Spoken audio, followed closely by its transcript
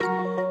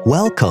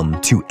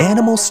Welcome to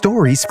Animal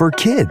Stories for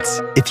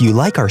Kids. If you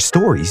like our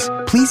stories,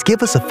 please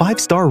give us a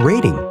 5-star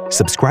rating,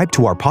 subscribe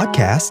to our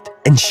podcast,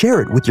 and share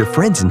it with your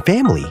friends and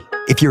family.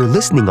 If you're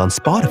listening on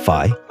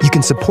Spotify, you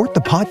can support the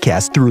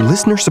podcast through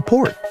listener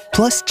support.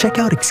 Plus, check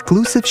out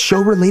exclusive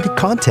show-related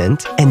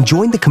content and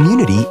join the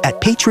community at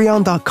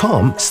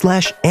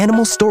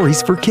patreon.com/Animal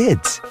Stories for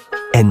Kids.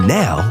 And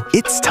now,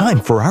 it's time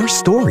for our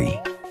story.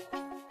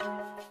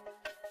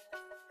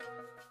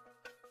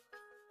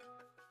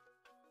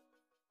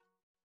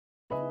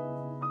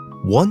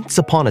 Once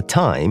upon a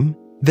time,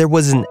 there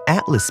was an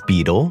atlas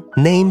beetle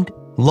named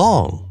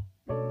Long.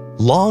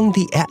 Long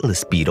the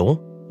atlas beetle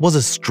was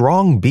a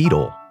strong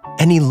beetle,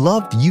 and he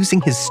loved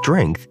using his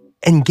strength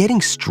and getting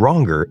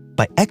stronger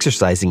by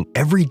exercising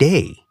every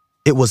day.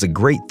 It was a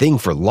great thing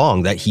for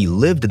Long that he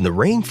lived in the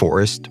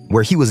rainforest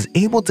where he was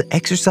able to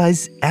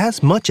exercise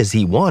as much as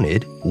he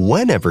wanted,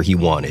 whenever he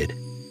wanted.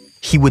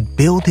 He would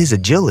build his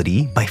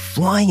agility by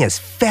flying as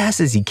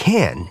fast as he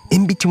can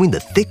in between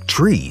the thick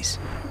trees.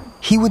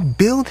 He would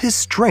build his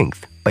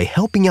strength by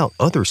helping out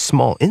other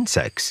small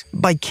insects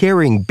by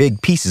carrying big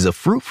pieces of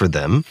fruit for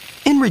them,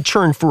 in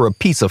return for a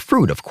piece of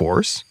fruit, of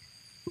course.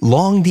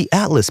 Long the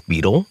atlas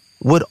beetle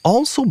would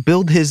also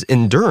build his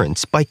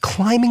endurance by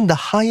climbing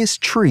the highest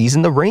trees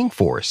in the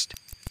rainforest.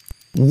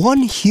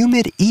 One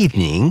humid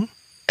evening,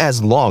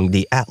 as Long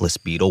the atlas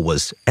beetle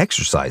was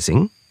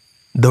exercising,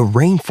 the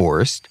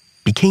rainforest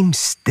became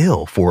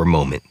still for a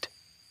moment.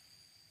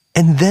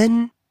 And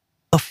then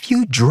a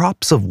few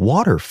drops of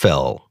water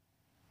fell.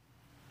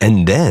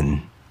 And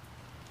then,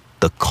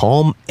 the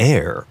calm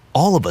air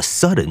all of a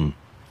sudden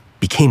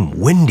became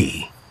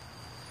windy.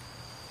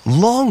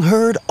 Long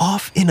heard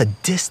off in a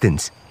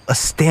distance a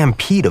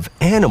stampede of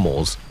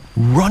animals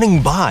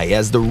running by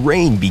as the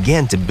rain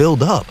began to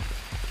build up.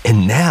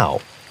 And now,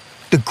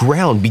 the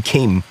ground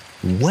became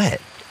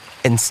wet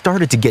and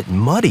started to get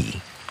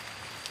muddy.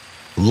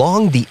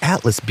 Long the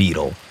atlas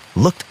beetle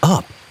looked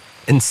up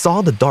and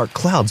saw the dark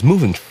clouds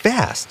moving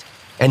fast,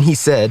 and he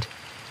said,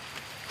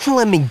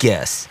 "Let me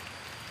guess.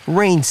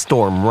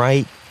 Rainstorm,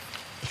 right?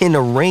 In a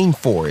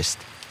rainforest.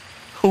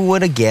 Who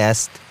would have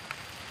guessed?"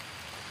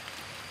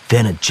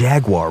 Then a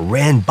jaguar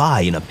ran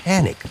by in a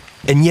panic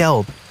and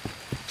yelled,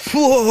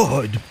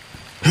 "Flood!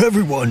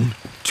 Everyone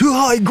to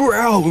high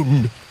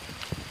ground!"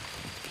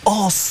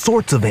 All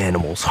sorts of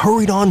animals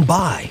hurried on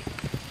by,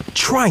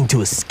 trying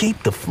to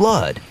escape the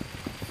flood.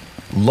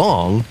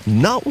 Long,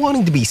 not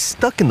wanting to be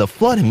stuck in the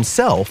flood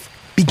himself,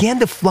 began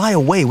to fly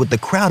away with the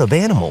crowd of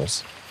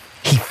animals.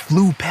 He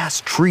flew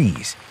past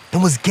trees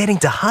and was getting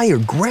to higher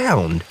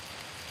ground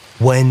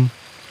when,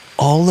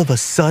 all of a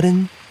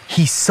sudden,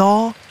 he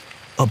saw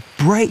a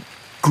bright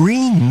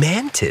green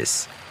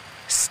mantis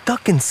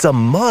stuck in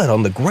some mud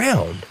on the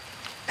ground.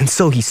 And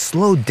so he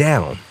slowed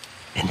down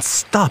and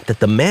stopped at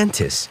the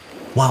mantis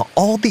while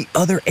all the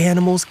other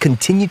animals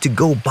continued to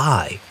go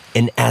by,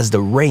 and as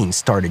the rain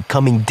started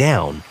coming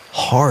down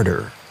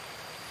harder.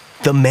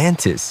 The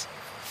mantis,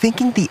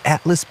 thinking the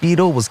atlas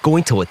beetle was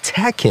going to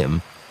attack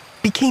him,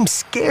 became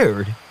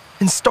scared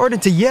and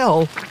started to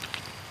yell,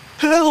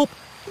 "Help!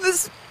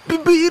 This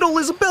beetle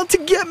is about to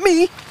get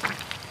me!"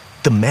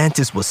 The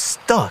mantis was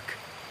stuck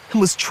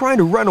and was trying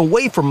to run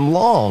away from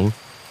Long,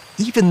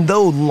 even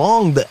though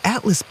Long the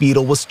atlas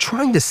beetle was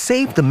trying to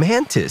save the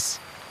mantis.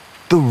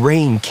 The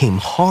rain came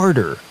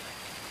harder,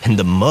 and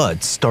the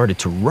mud started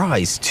to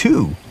rise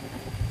too,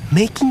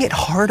 making it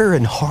harder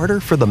and harder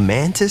for the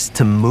mantis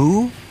to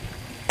move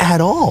at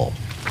all.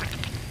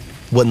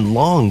 When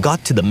Long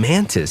got to the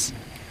mantis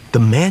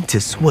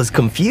was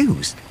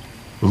confused.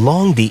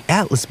 Long the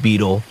atlas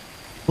beetle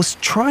was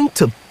trying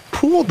to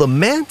pull the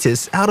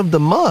mantis out of the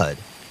mud.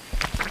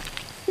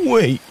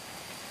 "Wait,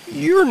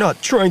 you're not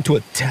trying to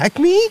attack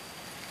me?"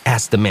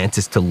 asked the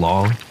mantis to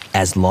Long,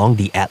 as Long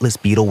the atlas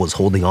beetle was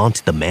holding on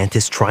to the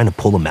mantis trying to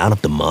pull him out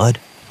of the mud.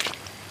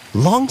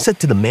 Long said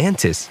to the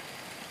mantis,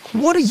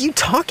 "What are you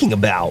talking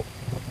about?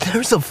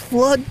 There's a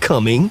flood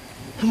coming,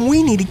 and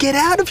we need to get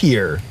out of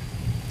here."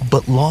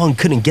 But Long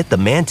couldn't get the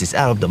mantis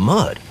out of the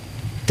mud.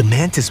 The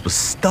mantis was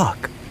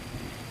stuck.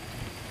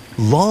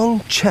 Long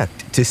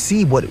checked to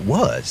see what it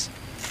was,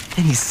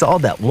 and he saw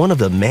that one of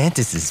the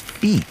mantis's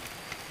feet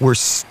were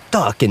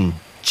stuck and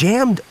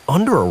jammed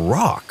under a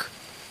rock.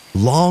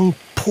 Long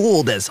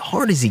pulled as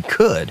hard as he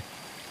could,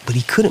 but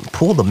he couldn't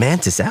pull the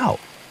mantis out.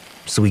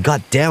 So he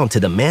got down to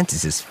the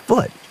mantis's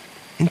foot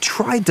and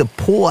tried to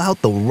pull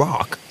out the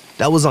rock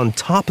that was on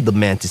top of the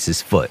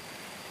mantis's foot.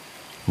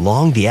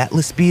 Long the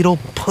atlas beetle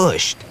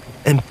pushed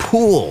and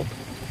pulled,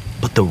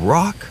 but the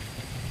rock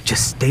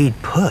just stayed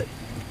put.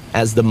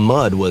 As the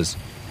mud was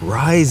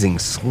rising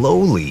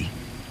slowly,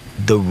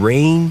 the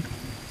rain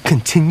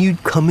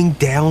continued coming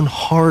down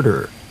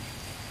harder.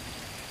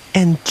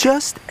 And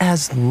just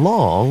as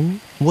Long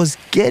was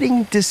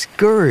getting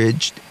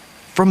discouraged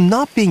from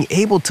not being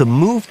able to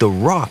move the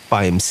rock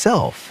by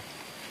himself,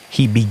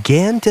 he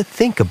began to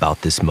think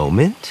about this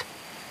moment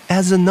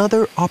as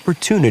another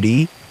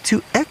opportunity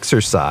to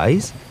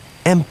exercise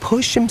and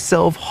push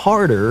himself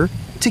harder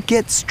to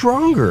get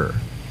stronger.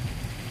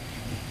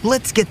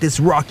 let's get this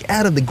rock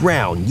out of the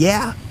ground,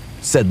 yeah?"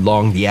 said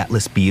Long the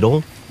Atlas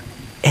beetle.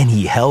 And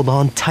he held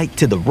on tight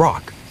to the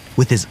rock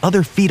with his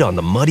other feet on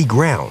the muddy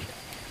ground.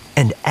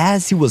 And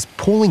as he was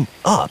pulling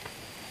up,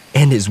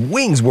 and his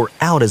wings were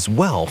out as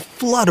well,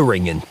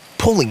 fluttering and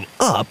pulling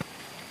up,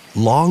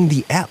 Long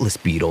the Atlas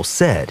beetle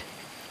said,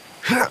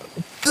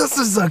 "This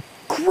is a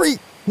great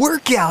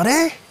workout,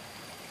 eh?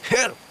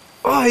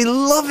 I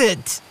love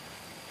it."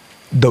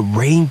 The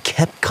rain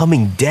kept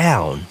coming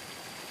down,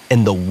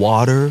 and the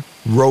water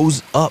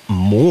rose up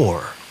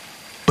more,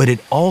 but it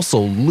also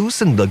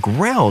loosened the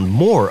ground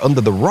more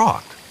under the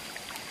rock.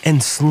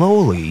 And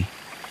slowly,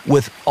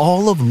 with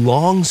all of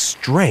Long's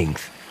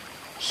strength,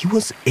 he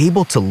was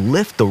able to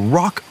lift the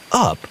rock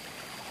up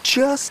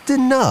just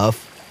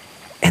enough,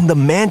 and the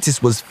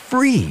mantis was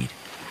freed,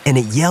 and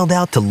it yelled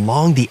out to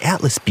Long the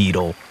Atlas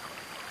beetle,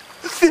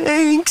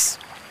 "Thanks,"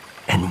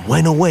 and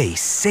went away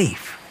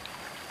safe.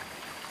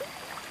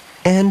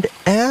 And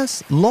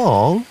as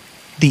Long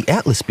the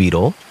Atlas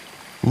beetle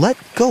let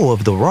go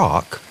of the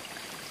rock,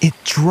 it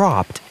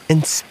dropped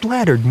and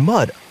splattered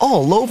mud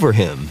all over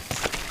him.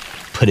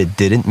 But it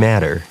didn't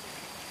matter,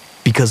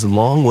 because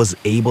Long was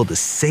able to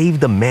save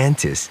the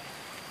mantis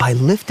by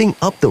lifting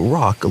up the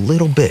rock a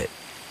little bit.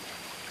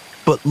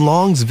 But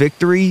Long's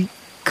victory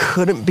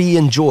couldn't be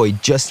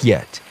enjoyed just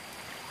yet.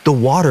 The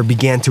water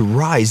began to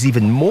rise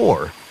even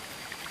more,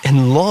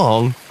 and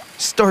Long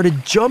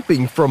started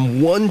jumping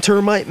from one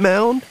termite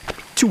mound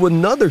to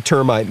another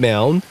termite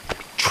mound,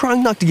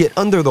 trying not to get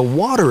under the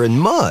water and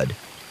mud.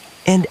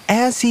 And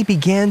as he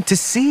began to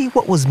see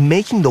what was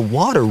making the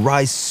water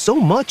rise so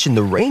much in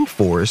the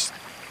rainforest,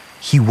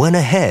 he went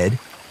ahead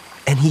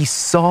and he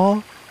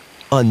saw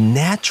a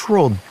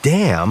natural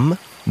dam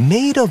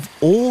made of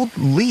old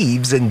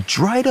leaves and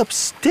dried up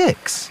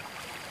sticks.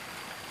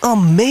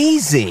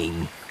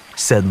 "Amazing,"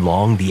 said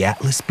Long the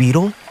Atlas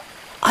beetle.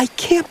 "I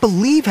can't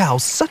believe how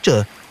such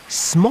a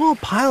small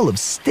pile of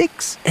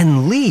sticks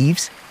and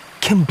leaves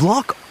can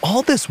block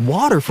all this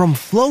water from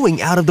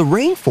flowing out of the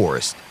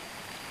rainforest."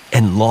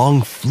 And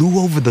Long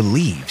flew over the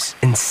leaves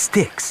and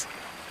sticks,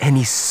 and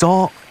he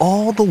saw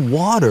all the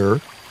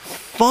water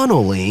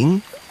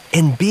funneling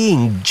and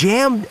being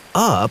jammed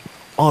up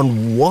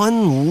on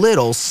one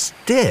little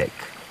stick.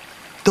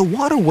 The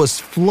water was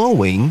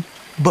flowing,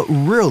 but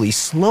really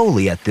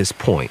slowly at this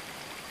point,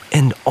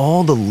 and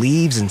all the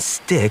leaves and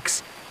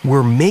sticks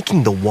were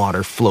making the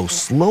water flow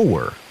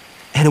slower,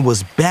 and it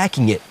was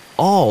backing it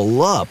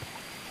all up,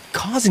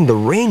 causing the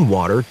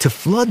rainwater to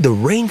flood the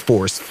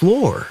rainforest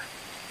floor.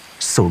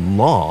 So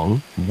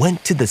Long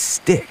went to the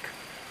stick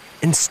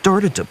and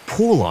started to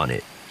pull on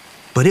it,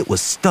 but it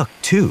was stuck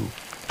too.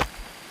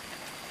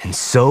 And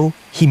so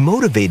he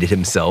motivated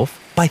himself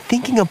by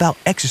thinking about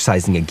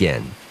exercising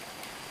again.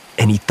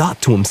 And he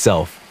thought to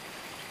himself,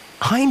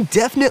 "I'm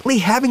definitely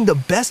having the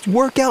best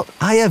workout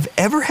I have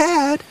ever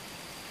had."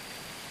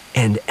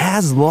 And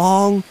as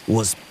Long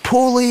was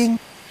pulling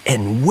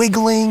and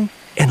wiggling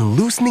and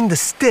loosening the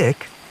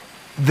stick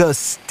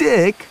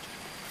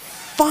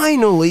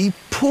finally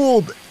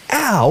pulled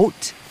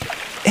out,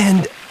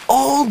 and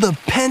all the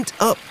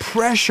pent-up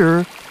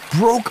pressure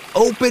broke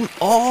open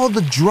all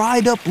the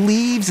dried up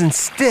leaves and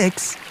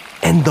sticks,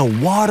 and the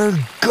water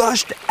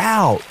gushed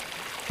out,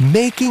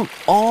 making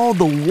all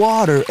the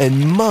water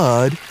and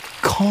mud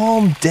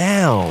calm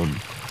down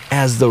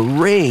as the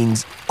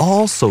rains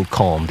also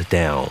calmed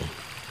down.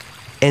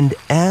 And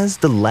as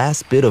the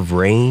last bit of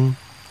rain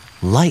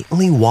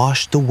lightly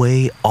washed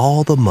away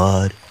all the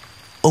mud,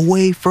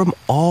 away from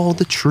all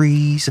the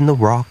trees and the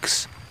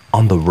rocks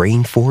on the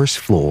rainforest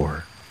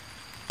floor,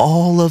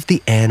 all of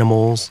the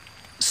animals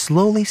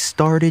slowly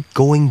started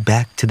going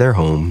back to their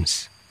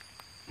homes,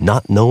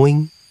 not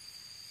knowing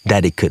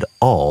that it could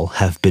all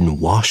have been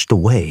washed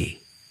away,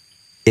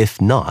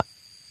 if not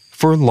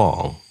for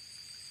Long,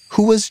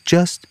 who was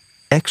just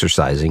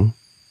exercising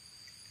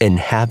and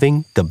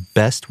having the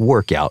best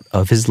workout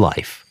of his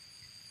life.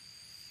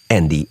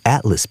 And the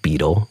Atlas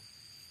beetle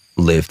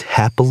lived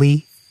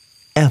happily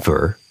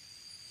ever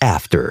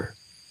after.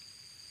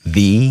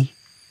 The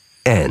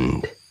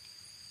end.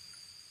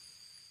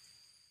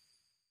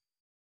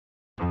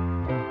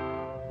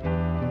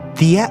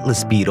 The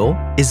Atlas beetle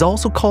is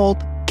also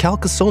called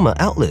Calcosoma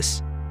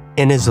atlas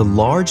and is a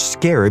large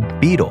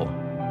scarab beetle.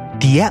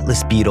 The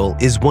Atlas beetle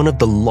is one of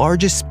the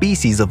largest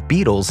species of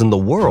beetles in the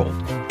world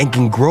and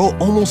can grow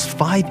almost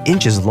 5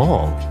 inches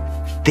long.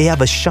 They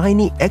have a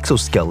shiny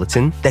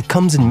exoskeleton that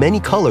comes in many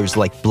colors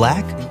like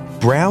black,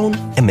 brown,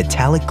 and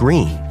metallic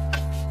green.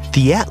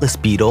 The Atlas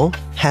beetle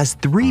has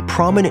 3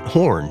 prominent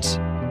horns,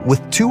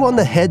 with 2 on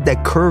the head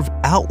that curve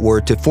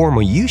outward to form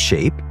a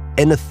U-shape,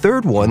 and a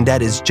third one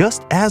that is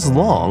just as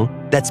long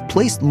that's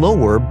placed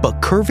lower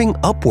but curving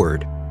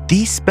upward.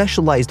 These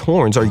specialized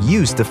horns are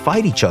used to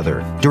fight each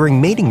other during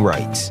mating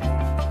rites.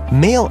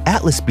 Male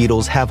Atlas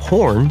beetles have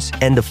horns,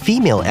 and the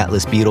female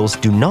Atlas beetles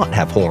do not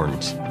have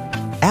horns.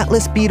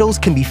 Atlas beetles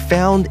can be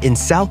found in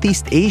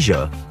Southeast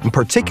Asia, and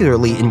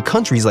particularly in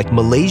countries like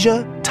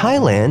Malaysia,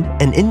 Thailand,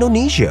 and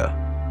Indonesia.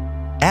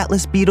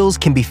 Atlas beetles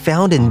can be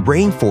found in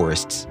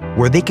rainforests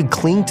where they can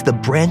cling to the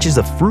branches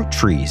of fruit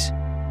trees.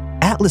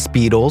 Atlas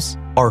beetles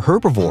are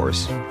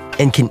herbivores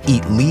and can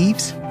eat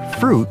leaves,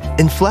 fruit,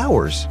 and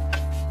flowers.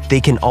 They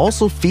can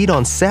also feed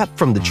on sap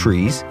from the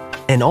trees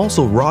and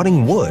also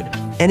rotting wood,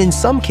 and in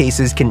some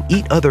cases can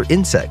eat other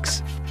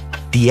insects.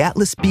 The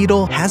atlas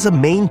beetle has a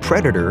main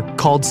predator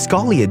called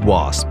scoliid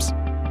wasps.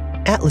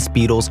 Atlas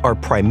beetles are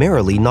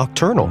primarily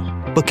nocturnal,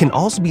 but can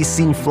also be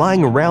seen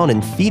flying around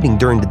and feeding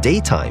during the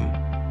daytime.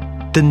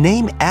 The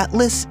name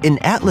Atlas in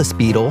atlas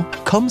beetle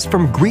comes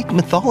from Greek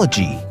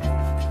mythology,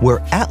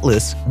 where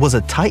Atlas was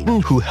a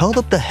titan who held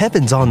up the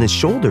heavens on his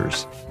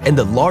shoulders, and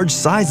the large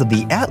size of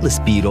the atlas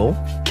beetle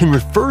can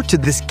refer to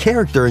this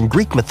character in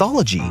Greek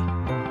mythology.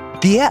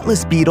 The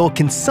atlas beetle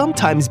can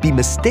sometimes be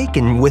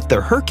mistaken with the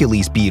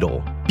Hercules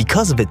beetle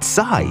because of its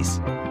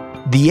size.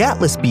 The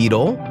atlas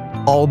beetle,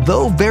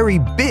 although very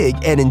big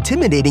and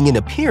intimidating in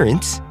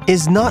appearance,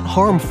 is not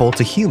harmful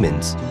to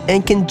humans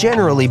and can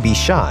generally be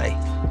shy.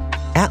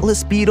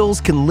 Atlas beetles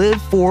can live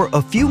for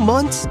a few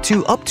months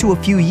to up to a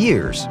few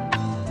years.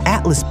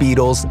 Atlas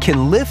beetles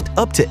can lift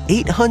up to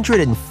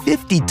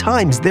 850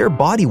 times their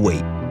body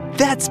weight.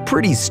 That's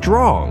pretty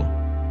strong.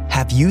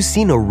 Have you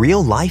seen a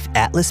real-life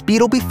atlas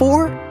beetle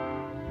before?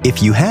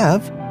 If you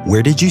have,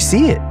 where did you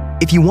see it?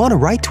 If you want to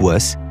write to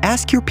us,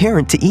 ask your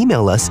parent to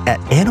email us at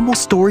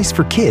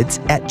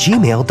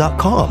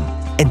animalstoriesforkids@gmail.com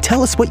and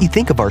tell us what you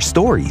think of our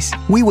stories.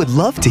 We would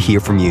love to hear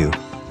from you.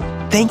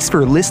 Thanks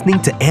for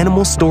listening to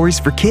Animal Stories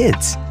for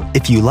Kids.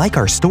 If you like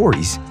our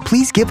stories,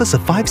 please give us a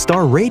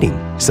 5-star rating,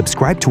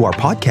 subscribe to our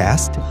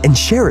podcast, and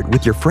share it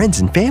with your friends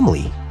and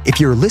family.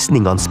 If you're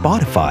listening on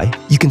Spotify,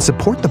 you can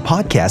support the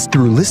podcast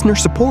through listener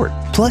support.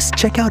 Plus,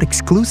 check out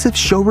exclusive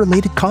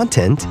show-related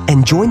content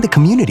and join the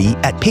community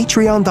at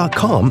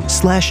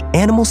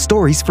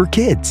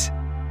patreon.com/animalstoriesforkids.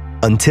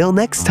 Until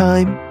next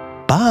time,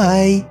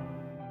 bye!